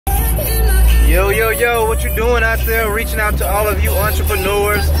yo, what you doing out there? Reaching out to all of you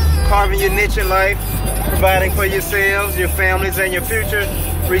entrepreneurs, carving your niche in life, providing for yourselves, your families, and your future.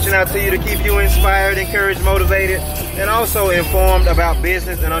 Reaching out to you to keep you inspired, encouraged, motivated, and also informed about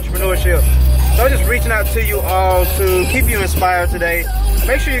business and entrepreneurship. So I'm just reaching out to you all to keep you inspired today.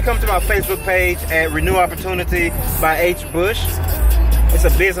 Make sure you come to my Facebook page at RenewOpportunity by H.Bush. It's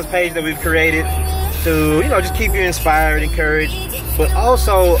a business page that we've created to, you know, just keep you inspired, encouraged, but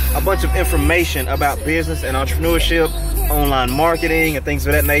also a bunch of information about business and entrepreneurship, online marketing, and things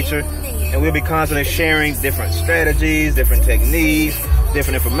of that nature. And we'll be constantly sharing different strategies, different techniques,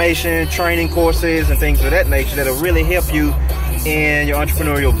 different information, training courses, and things of that nature that'll really help you in your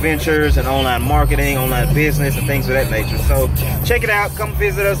entrepreneurial ventures and online marketing, online business, and things of that nature. So check it out. Come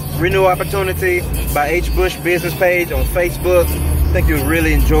visit us. Renew Opportunity by H.Bush business page on Facebook. I think you'll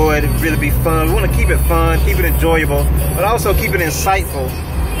really enjoy it. It'll really be fun. We want to keep it fun, keep it enjoyable, but also keep it insightful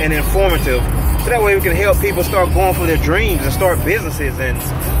and informative. So that way we can help people start going for their dreams and start businesses and,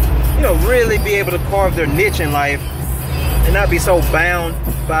 you know, really be able to carve their niche in life and not be so bound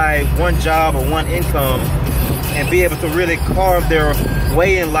by one job or one income, and be able to really carve their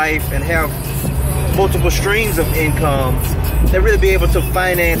way in life and have multiple streams of income that really be able to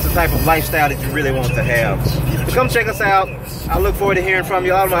finance the type of lifestyle that you really want to have. So come check us out. I look forward to hearing from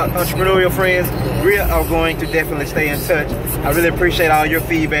you. All my entrepreneurial friends, we are going to definitely stay in touch. I really appreciate all your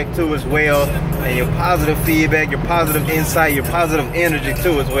feedback too as well, and your positive feedback, your positive insight, your positive energy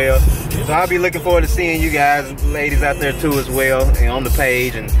too as well. So I'll be looking forward to seeing you guys and ladies out there too as well, and on the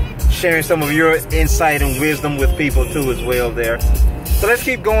page, and sharing some of your insight and wisdom with people too as well there. So let's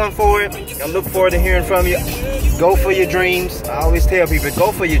keep going forward. I look forward to hearing from you. Go for your dreams. I always tell people,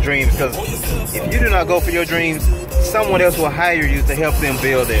 go for your dreams, because if you do not go for your dreams, someone else will hire you to help them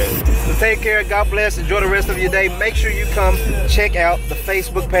build theirs. So take care. God bless. Enjoy the rest of your day. Make sure you come check out the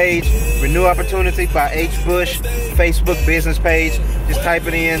Facebook page, Renew Opportunity by H.Bush, Facebook business page. Just type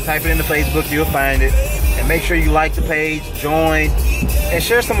it in the Facebook, you'll find it. And make sure you like the page, join, and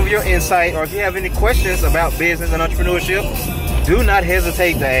share some of your insight. Or if you have any questions about business and entrepreneurship, do not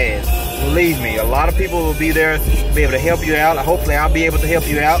hesitate to ask. Believe me, a lot of people will be there to be able to help you out. Hopefully I'll be able to help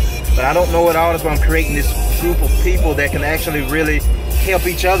you out, but I don't know it all. That's why I'm creating this group of people that can actually really help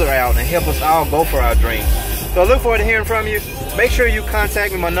each other out and help us all go for our dreams. So I look forward to hearing from you. Make sure you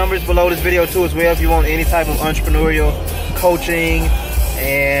contact me. My number's below this video too as well if you want any type of entrepreneurial coaching.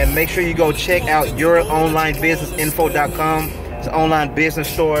 And make sure you go check out youronlinebusinessinfo.com. It's an online business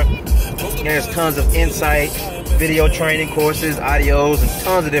store. There's tons of insight, video training courses, audios, and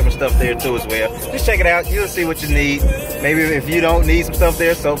tons of different stuff there too as well. Just check it out. You'll see what you need. Maybe if you don't need some stuff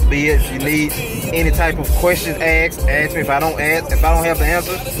there, so be it. If you need any type of questions ask me. If I don't have the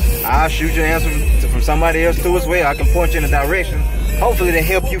answer, I'll shoot you an answer from somebody else too as well. I can point you in a direction, hopefully to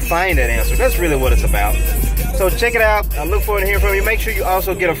help you find that answer. That's really what it's about. So check it out. I look forward to hearing from you. Make sure you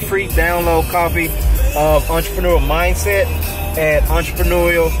also get a free download copy of Entrepreneur Mindset at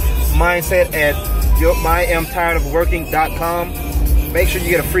Entrepreneurial Mindset at myamtiredofworking.com. Make sure you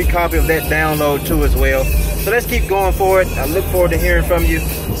get a free copy of that download too as well. So let's keep going forward. I look forward to hearing from you,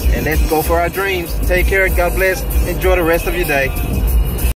 and let's go for our dreams. Take care. God bless. Enjoy the rest of your day.